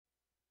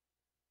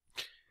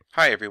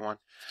Hi everyone.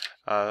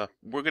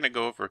 We're going to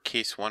go over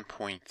case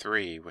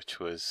 1.3, which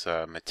was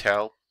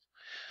Mattel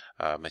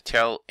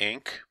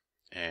Inc.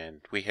 And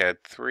we had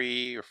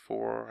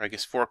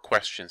four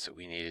questions that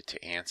we needed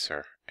to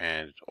answer,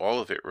 and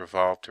all of it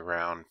revolved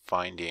around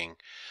finding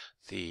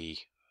the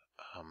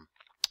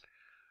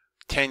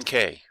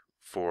 10K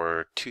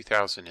for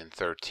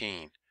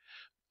 2013.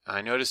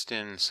 I noticed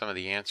in some of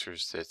the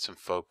answers that some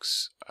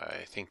folks,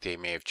 I think they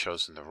may have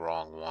chosen the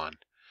wrong one.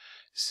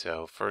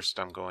 So first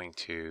I'm going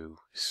to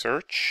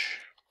search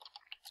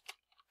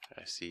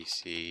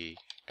SEC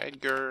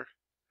Edgar,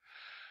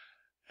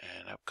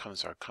 and up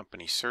comes our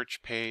company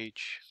search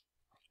page,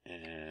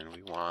 and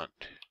we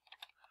want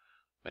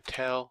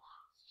Mattel.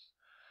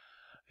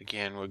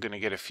 Again, we're going to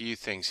get a few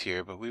things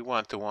here, but we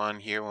want the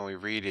one here. When we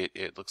read it,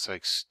 it looks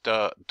like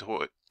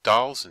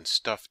dolls and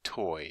stuffed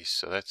toys,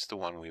 so that's the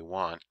one we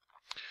want,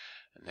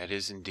 and that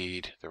is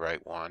indeed the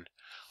right one.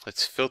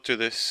 Let's filter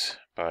this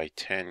by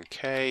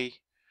 10K,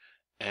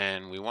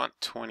 and we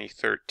want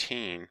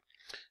 2013.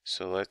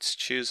 So let's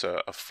choose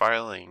a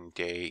filing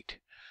date.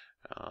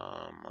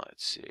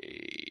 Let's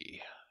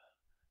see,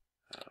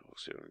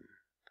 so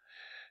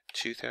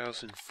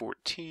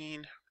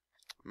 2014,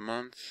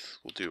 month,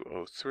 we'll do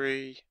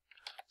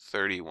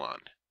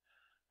 03/31,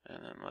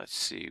 and then let's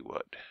see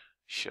what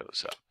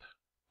shows up.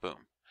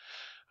 Boom.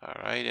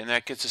 Alright, and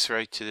that gets us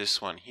right to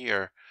this one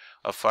here,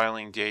 a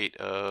filing date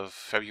of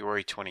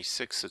February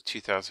 26th of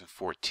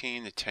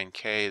 2014, the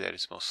 10K. That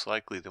is most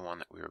likely the one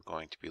that we are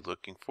going to be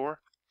looking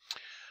for.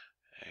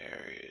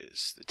 There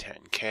is the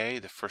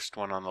 10K, the first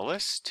one on the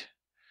list.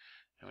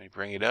 And we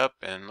bring it up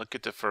and look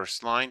at the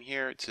first line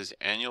here. It says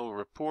annual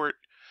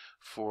report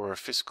for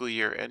fiscal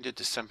year ended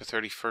December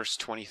 31st,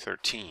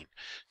 2013.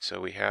 So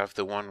we have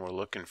the one we're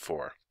looking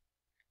for.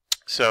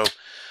 So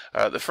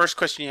the first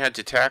question you had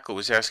to tackle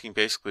was asking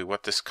basically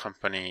what this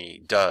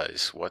company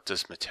does. What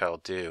does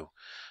Mattel do?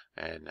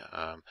 And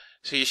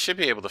so you should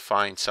be able to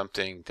find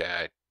something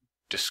that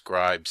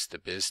describes the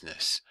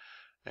business.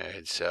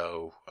 And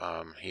so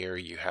here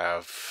you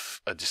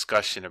have a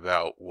discussion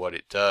about what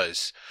it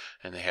does,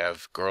 and they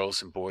have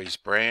girls and boys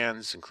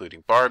brands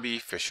including Barbie,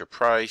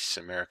 Fisher-Price,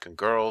 American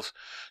Girls.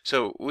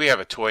 So we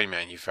have a toy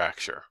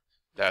manufacturer.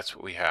 That's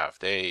what we have.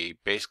 They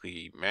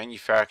basically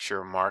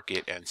manufacture,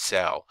 market, and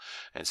sell.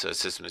 And so it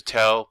says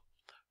Mattel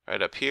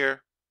right up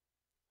here.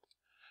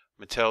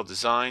 Mattel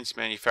designs,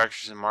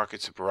 manufactures, and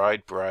markets a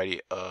wide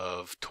variety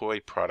of toy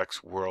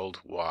products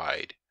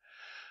worldwide.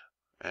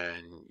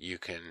 And you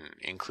can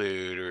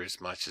include or as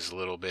much as a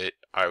little bit.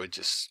 I would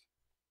just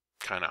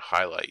kind of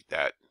highlight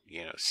that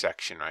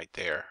section right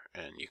there,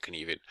 and you can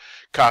even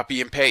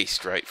copy and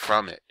paste right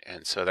from it.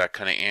 And so that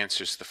kind of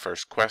answers the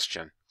first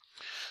question.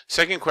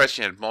 Second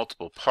question had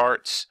multiple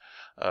parts.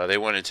 They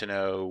wanted to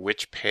know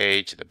which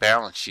page the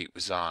balance sheet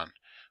was on.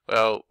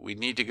 Well, we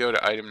need to go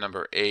to item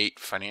number 8,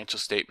 financial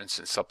statements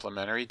and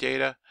supplementary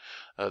data.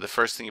 The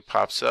first thing that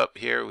pops up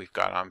here, we've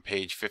got on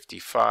page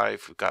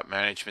 55, we've got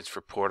management's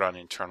report on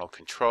internal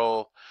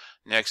control.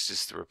 Next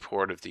is the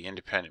report of the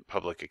independent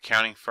public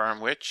accounting firm,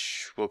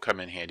 which will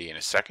come in handy in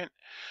a second.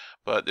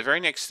 But the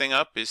very next thing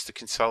up is the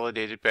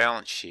consolidated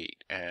balance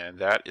sheet, and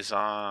that is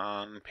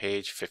on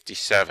page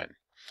 57.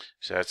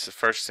 So that's the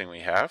first thing we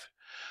have.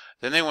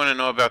 Then they want to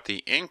know about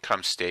the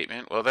income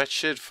statement. Well, that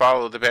should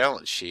follow the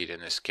balance sheet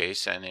in this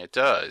case, and it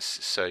does.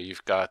 So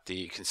you've got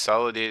the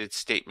consolidated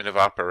statement of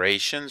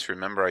operations.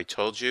 Remember, I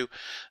told you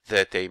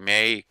that they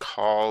may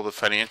call the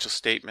financial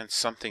statement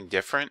something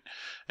different,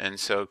 and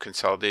so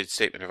consolidated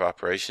statement of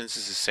operations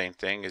is the same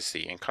thing as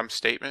the income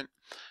statement,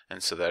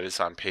 and so that is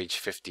on page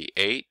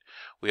 58.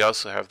 We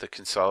also have the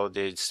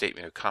consolidated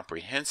statement of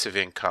comprehensive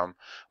income,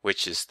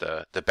 which is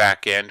the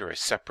back end or a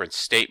separate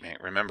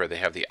statement. Remember, they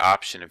have the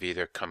option of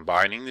either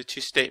combining the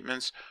two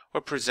statements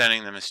or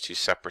presenting them as two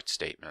separate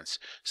statements.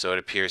 So it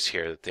appears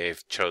here that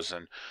they've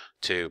chosen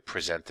to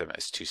present them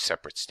as two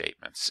separate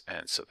statements,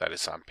 and so that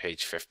is on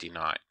page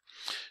 59.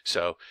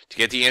 So to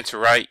get the answer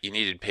right, you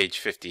needed page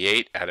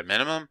 58 at a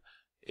minimum.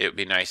 It would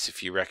be nice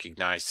if you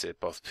recognized that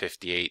both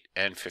 58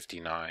 and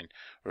 59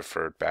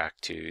 referred back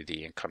to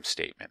the income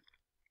statement.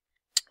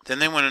 Then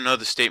they want to know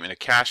the statement of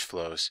cash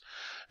flows,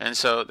 and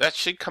so that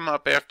should come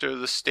up after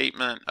the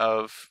statement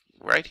of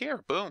right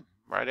here, boom,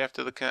 right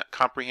after the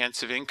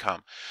comprehensive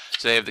income.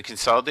 So they have the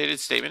consolidated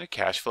statement of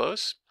cash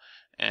flows,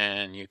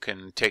 and you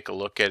can take a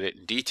look at it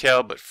in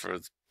detail, but for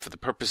the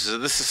purposes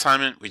of this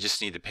assignment, we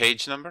just need the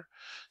page number.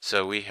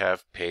 So we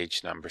have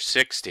page number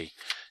 60.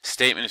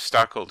 Statement of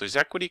stockholders'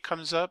 equity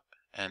comes up,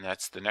 and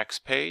that's the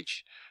next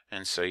page,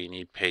 and so you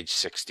need page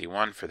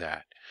 61 for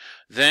that.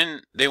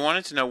 Then they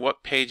wanted to know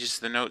what pages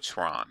the notes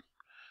were on,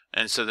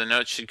 and so the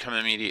notes should come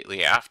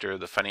immediately after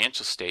the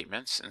financial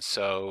statements, and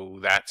so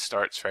that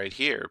starts right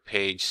here,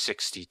 page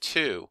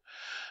 62.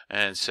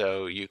 And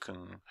so you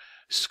can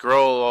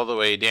scroll all the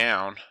way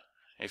down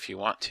if you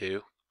want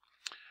to.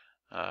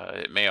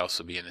 It may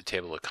also be in the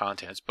table of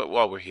contents, but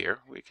while we're here,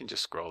 we can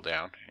just scroll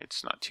down.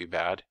 It's not too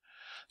bad.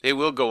 They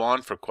will go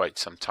on for quite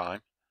some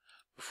time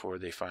before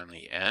they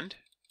finally end,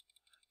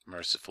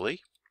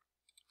 mercifully.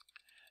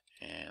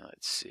 And let's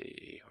let's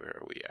see, where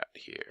are we at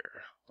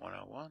here?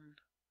 101.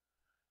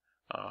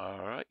 All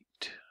right.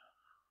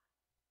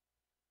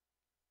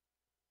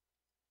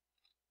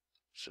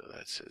 So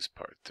that says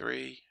part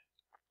 3.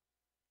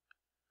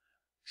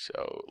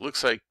 So it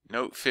looks like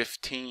note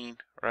 15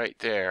 right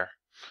there.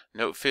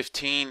 Note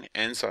 15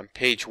 ends on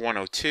page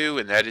 102,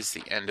 and that is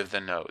the end of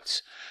the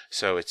notes.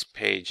 So it's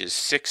pages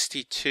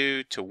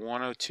 62 to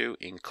 102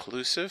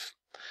 inclusive.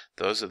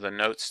 Those are the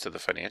notes to the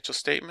financial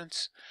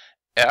statements.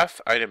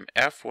 Item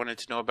F wanted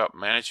to know about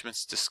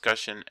management's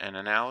discussion and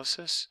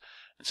analysis.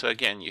 And so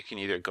again, you can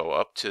either go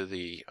up to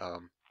the,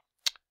 let's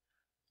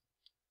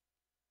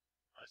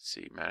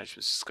see,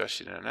 management's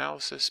discussion and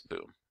analysis,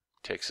 boom.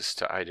 Takes us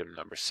to item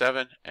number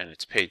 7, and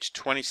it's page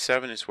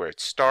 27 is where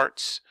it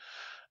starts,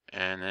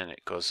 and then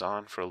it goes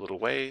on for a little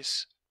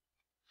ways.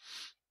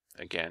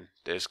 Again,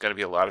 there's going to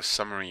be a lot of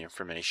summary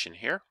information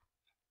here.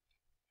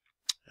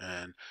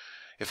 And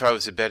if I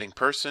was a betting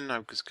person,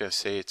 I was going to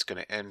say it's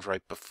going to end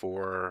right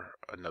before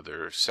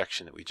another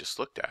section that we just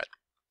looked at.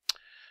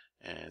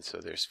 And so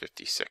there's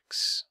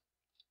 56.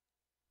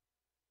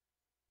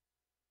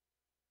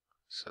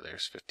 So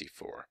there's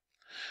 54.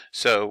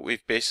 So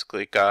we've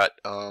basically got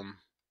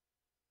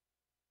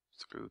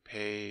through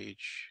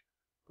page,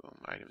 boom,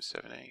 item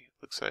 7A,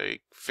 looks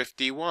like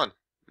 51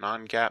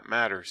 non-GAAP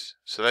matters.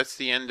 So that's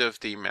the end of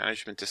the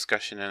management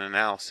discussion and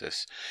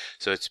analysis.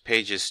 So it's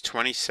pages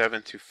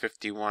 27 through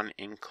 51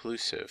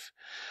 inclusive.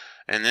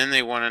 And then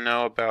they want to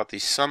know about the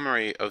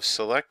summary of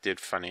selected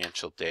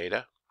financial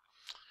data.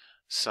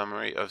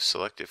 Summary of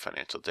selected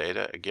financial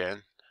data.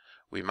 Again,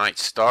 we might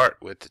start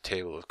with the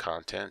table of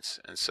contents,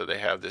 and so they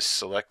have this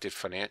selected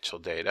financial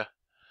data,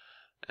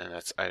 and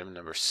that's item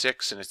number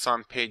 6, and it's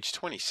on page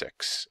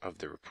 26 of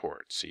the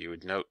report. So you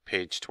would note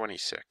page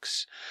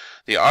 26.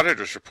 The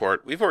auditor's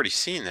report, we've already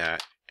seen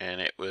that, and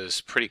it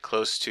was pretty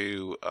close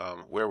to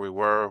where we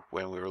were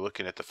when we were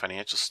looking at the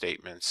financial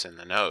statements and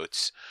the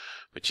notes,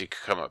 but you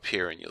could come up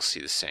here and you'll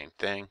see the same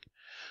thing.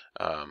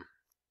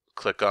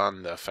 Click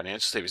on the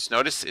financial statements.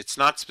 Notice it's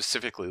not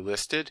specifically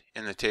listed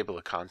in the table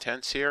of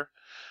contents here,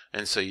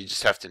 and so you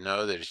just have to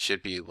know that it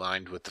should be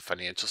aligned with the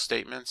financial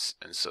statements.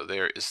 And so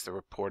there is the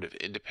report of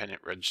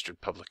independent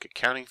registered public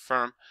accounting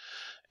firm,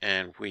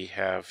 and we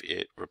have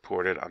it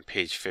reported on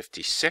page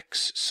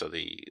 56. So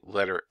the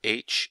letter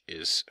H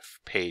is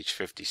page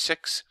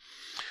 56.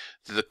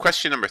 The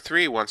question number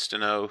 3 wants to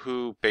know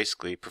who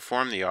basically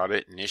performed the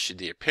audit and issued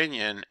the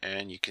opinion,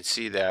 and you can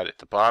see that at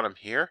the bottom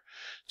here.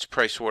 It's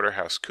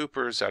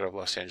PricewaterhouseCoopers out of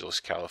Los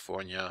Angeles,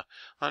 California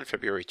on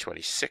February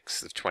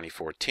 26th of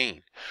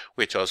 2014,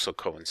 which also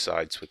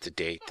coincides with the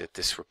date that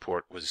this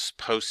report was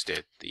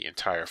posted. The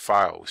entire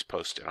file was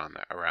posted on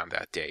around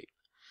that date.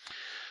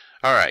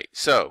 All right,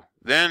 so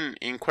then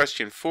in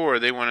question 4,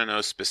 they want to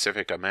know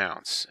specific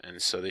amounts.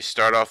 And so they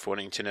start off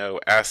wanting to know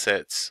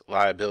assets,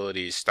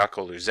 liabilities,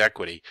 stockholders'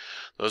 equity.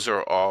 Those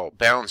are all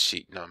balance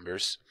sheet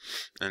numbers.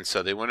 And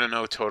so they want to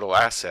know total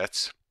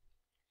assets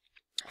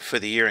for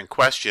the year in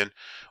question.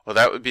 Well,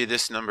 that would be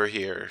this number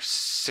here,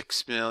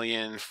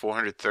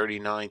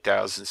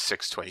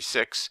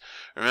 6,439,626.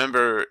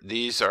 Remember,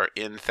 these are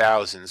in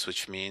thousands,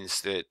 which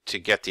means that to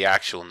get the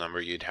actual number,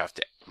 you'd have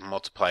to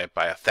multiply it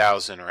by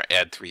 1,000 or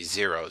add 3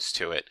 zeros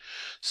to it.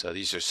 So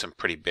these are some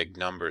pretty big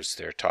numbers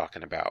they're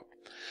talking about.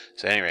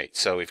 So at any rate,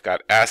 so we've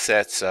got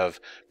assets of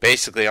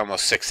basically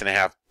almost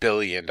 $6.5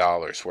 billion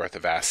worth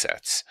of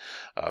assets.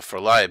 For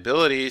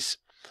liabilities,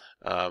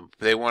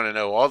 they want to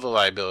know all the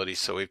liabilities,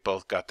 so we've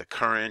both got the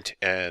current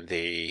and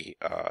the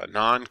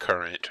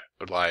non-current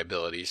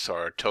liabilities. So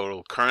our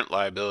total current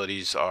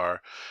liabilities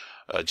are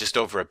just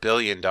over $1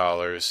 billion,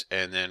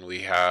 and then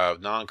we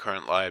have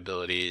non-current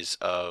liabilities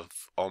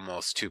of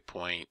almost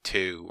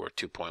 2.2 or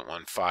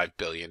 2.15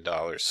 billion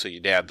dollars. So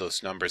you'd add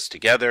those numbers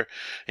together,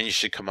 and you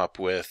should come up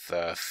with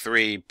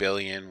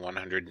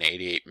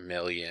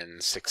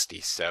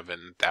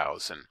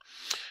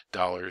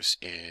 $3,188,067,000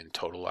 in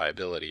total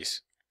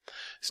liabilities.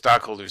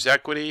 Stockholders'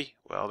 equity,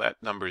 well, that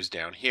number is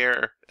down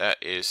here. That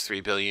is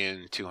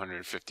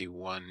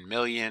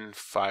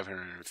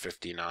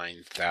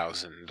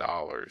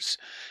 $3,251,559,000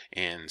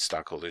 in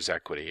stockholders'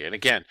 equity. And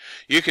again,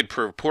 you could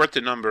report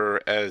the number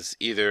as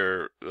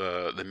either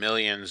the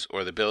millions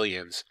or the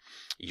billions.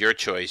 Your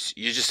choice.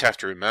 You just have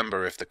to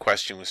remember, if the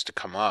question was to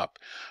come up,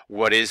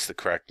 what is the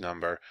correct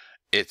number?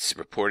 It's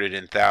reported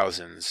in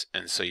thousands,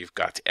 and so you've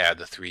got to add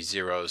the 3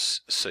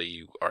 zeros so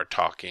you are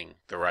talking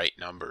the right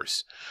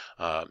numbers.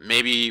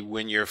 Maybe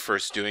when you're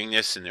first doing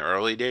this in the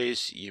early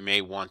days, you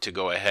may want to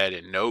go ahead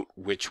and note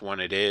which one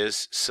it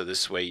is, so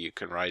this way you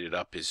can write it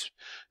up as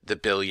the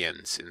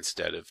billions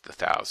instead of the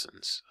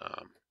thousands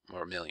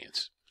or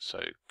millions.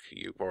 So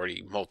you've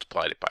already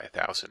multiplied it by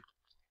 1,000.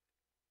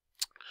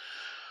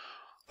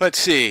 Let's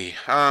see,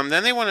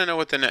 then they want to know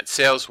what the net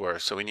sales were,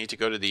 so we need to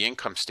go to the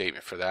income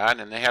statement for that,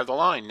 and they have the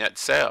line net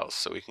sales,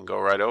 so we can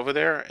go right over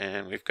there,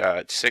 and we've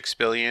got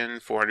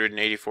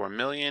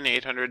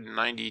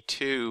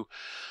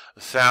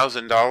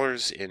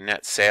 $6,484,892,000 in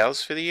net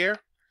sales for the year.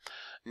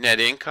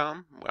 Net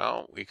income,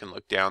 well, we can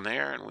look down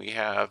there and we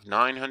have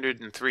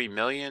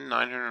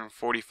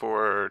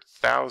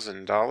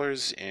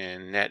 $903,944,000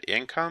 in net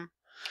income.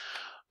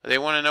 They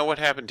want to know what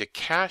happened to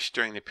cash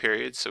during the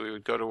period, so we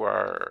would go to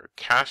our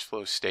cash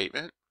flow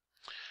statement.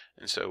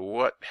 And so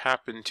what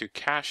happened to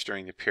cash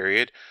during the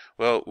period?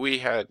 Well, we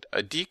had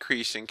a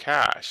decrease in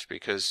cash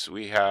because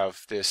we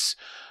have this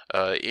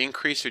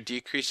increase or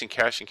decrease in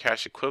cash and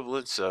cash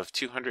equivalents of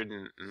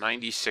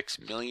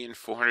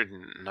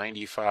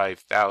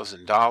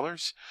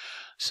 $296,495,000.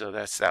 So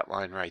that's that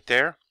line right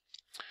there.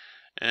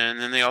 And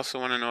then they also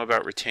want to know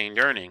about retained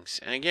earnings.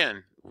 And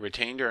again,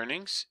 retained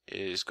earnings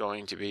is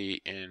going to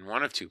be in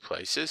one of two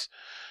places.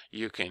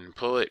 You can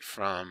pull it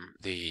from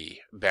the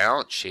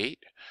balance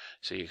sheet.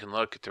 So you can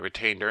look at the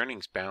retained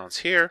earnings balance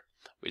here,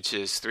 which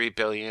is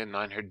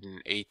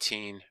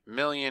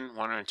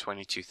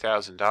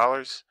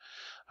 $3,918,122,000.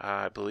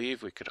 I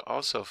believe we could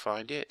also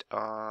find it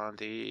on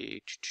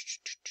the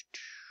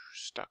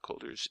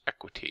stockholders'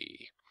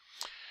 equity.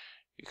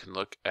 You can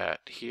look at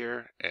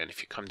here, and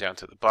if you come down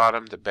to the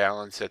bottom, the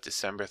balance at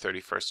December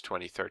 31st,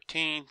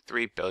 2013,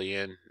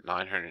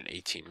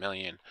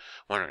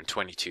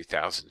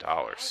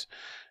 $3,918,122,000.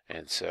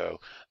 And so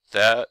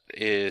that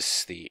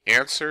is the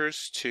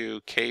answers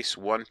to case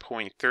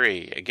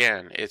 1.3.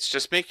 Again, it's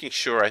just making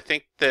sure. I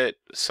think that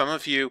some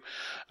of you,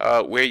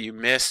 where you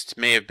missed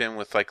may have been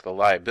with like the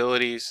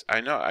liabilities.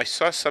 I know I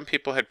saw some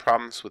people had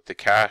problems with the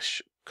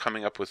cash,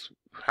 coming up with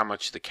how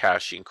much the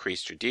cash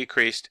increased or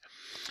decreased,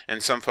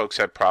 and some folks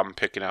had problem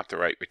picking out the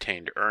right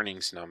retained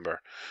earnings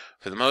number.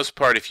 For the most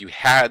part, if you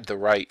had the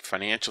right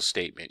financial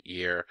statement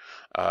year,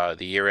 the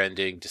year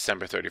ending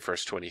December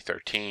 31st,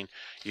 2013,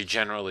 you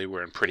generally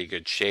were in pretty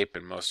good shape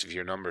and most of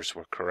your numbers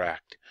were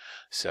correct.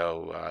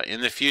 So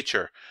in the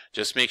future,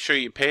 just make sure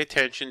you pay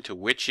attention to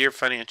which year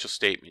financial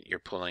statement you're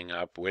pulling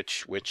up,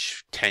 which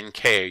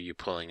 10K are you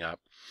pulling up,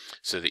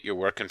 so that you're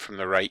working from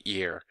the right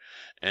year.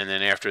 And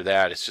then after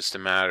that, it's just a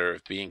matter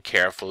of being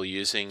careful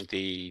using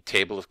the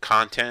table of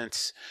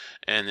contents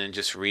and then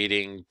just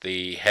reading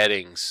the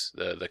headings,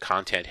 the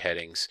content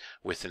headings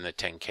within the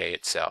 10K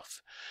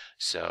itself.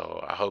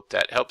 So I hope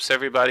that helps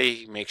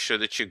everybody. Make sure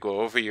that you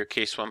go over your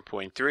case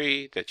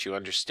 1.3, that you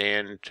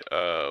understand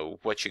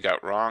what you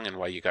got wrong and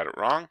why you got it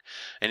wrong.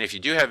 And if you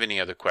do have any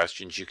other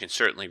questions, you can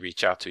certainly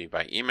reach out to me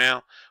by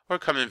email or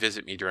come and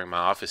visit me during my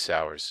office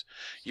hours.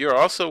 You're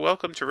also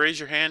welcome to raise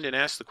your hand and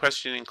ask the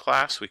question in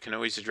class. We can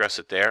always address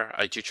it there.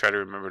 I do try to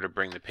remember to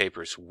bring the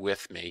papers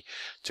with me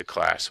to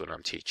class when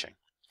I'm teaching.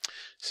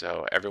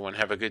 So everyone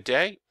have a good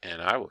day,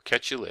 and I will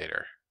catch you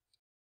later.